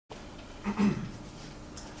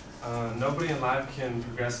Nobody in life can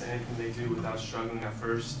progress in anything they do without struggling at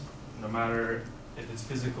first. No matter if it's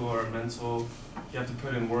physical or mental, you have to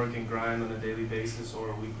put in work and grind on a daily basis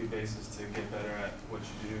or a weekly basis to get better at what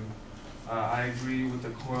you do. I agree with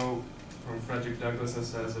the quote from Frederick Douglass that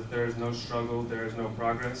says, "If there is no struggle, there is no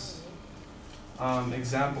progress." I'm going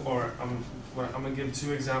to give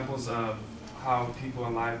two examples of how people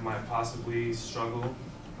in life might possibly struggle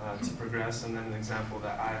to progress, and then an example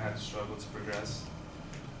that I had to struggle to progress.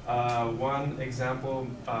 One example,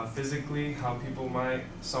 physically, how people might,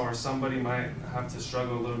 or somebody might have to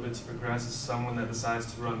struggle a little bit to progress is someone that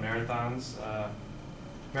decides to run marathons.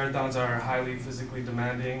 Marathons are highly physically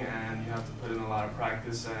demanding, and you have to put in a lot of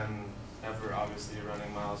practice and effort. Obviously, you're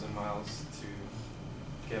running miles and miles to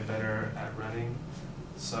get better at running.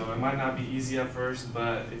 So it might not be easy at first,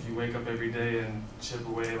 but if you wake up every day and chip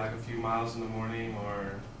away like a few miles in the morning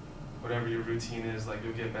or whatever your routine is, like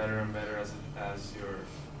you'll get better and better as your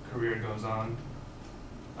career goes on.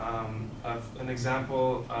 An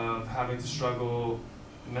example of having to struggle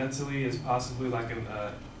mentally is possibly like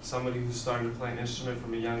somebody who's starting to play an instrument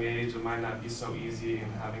from a young age. It might not be so easy,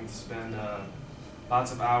 and having to spend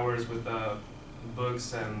lots of hours with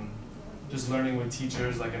books and just learning with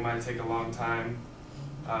teachers. Like it might take a long time.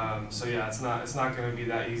 So yeah, it's not going to be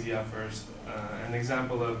that easy at first. An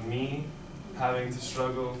example of me having to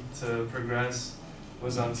struggle to progress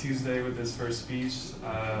was on Tuesday with this first speech.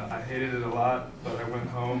 I hated it a lot, but I went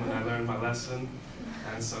home and I learned my lesson.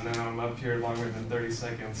 And so now I'm up here longer than 30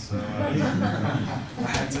 seconds, so I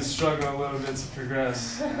had to struggle a little bit to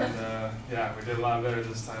progress. And yeah, we did a lot better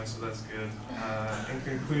this time, so that's good. In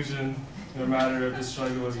conclusion, no matter if the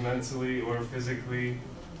struggle is mentally or physically,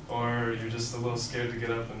 or you're just a little scared to get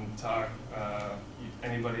up and talk,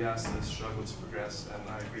 anybody has to struggle to progress, and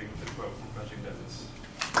I agree with the quote from Frederick Douglass.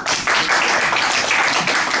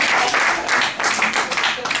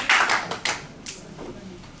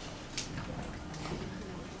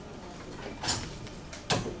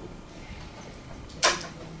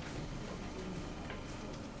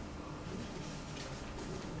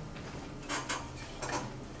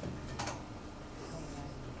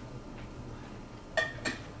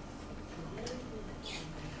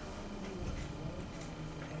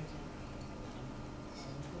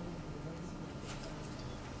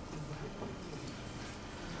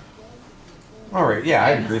 All right, yeah,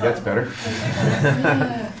 I agree, that's better.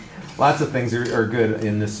 Lots of things are good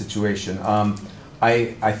in this situation.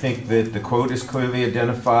 I think that the quote is clearly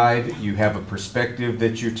identified. You have a perspective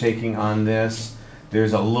that you're taking on this.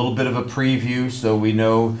 There's a little bit of a preview, so we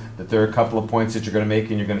know that there are a couple of points that you're going to make,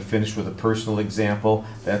 and you're going to finish with a personal example.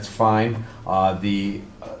 That's fine. The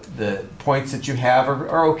points that you have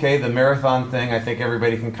are okay. The marathon thing, I think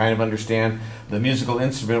everybody can kind of understand. The musical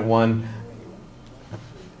instrument one,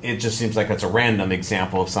 it just seems like it's a random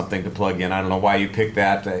example of something to plug in. I don't know why you picked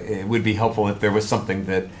that. It would be helpful if there was something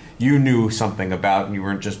that you knew something about and you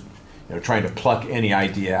weren't just trying to pluck any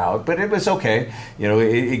idea out. But it was okay.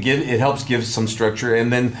 It helps give some structure.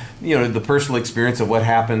 And then the personal experience of what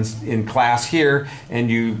happens in class here, and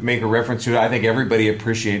you make a reference to it. I think everybody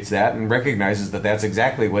appreciates that and recognizes that that's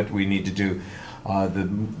exactly what we need to do.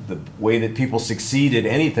 The way that people succeed at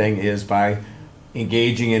anything is by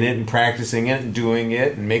engaging in it and practicing it and doing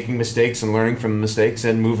it and making mistakes and learning from the mistakes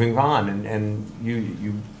and moving on. And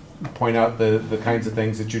you point out the kinds of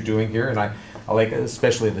things that you're doing here, and I like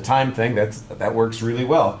especially the time thing. That works really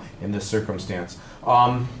well in this circumstance.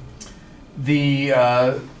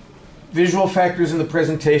 The visual factors in the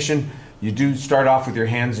presentation, you do start off with your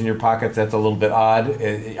hands in your pockets. That's a little bit odd.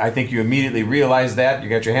 I think you immediately realize that. You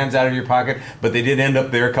got your hands out of your pocket, but they did end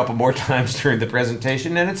up there a couple more times during the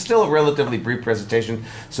presentation, and it's still a relatively brief presentation,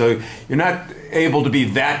 so you're not able to be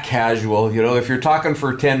that casual. If you're talking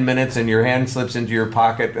for 10 minutes and your hand slips into your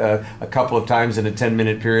pocket a couple of times in a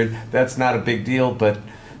 10-minute period, that's not a big deal, but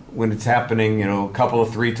when it's happening, a couple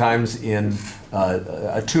of 3 times in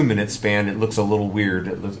a 2-minute span, it looks a little weird.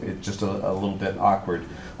 It's just a little bit awkward.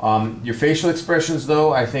 Your facial expressions,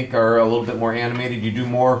 though, I think are a little bit more animated. You do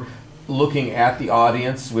more looking at the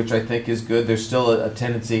audience, which I think is good. There's still a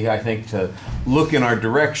tendency, I think, to look in our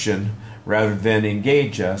direction rather than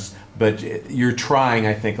engage us. But you're trying,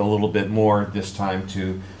 I think, a little bit more this time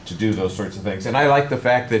to do those sorts of things. And I like the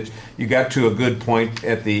fact that you got to a good point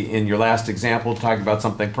in your last example, talking about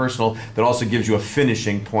something personal that also gives you a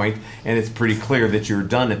finishing point, and it's pretty clear that you're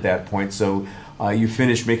done at that point. So you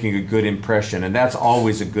finish making a good impression, and that's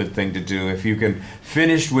always a good thing to do. If you can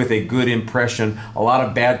finish with a good impression, a lot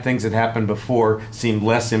of bad things that happened before seem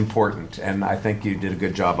less important, and I think you did a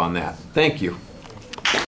good job on that. Thank you.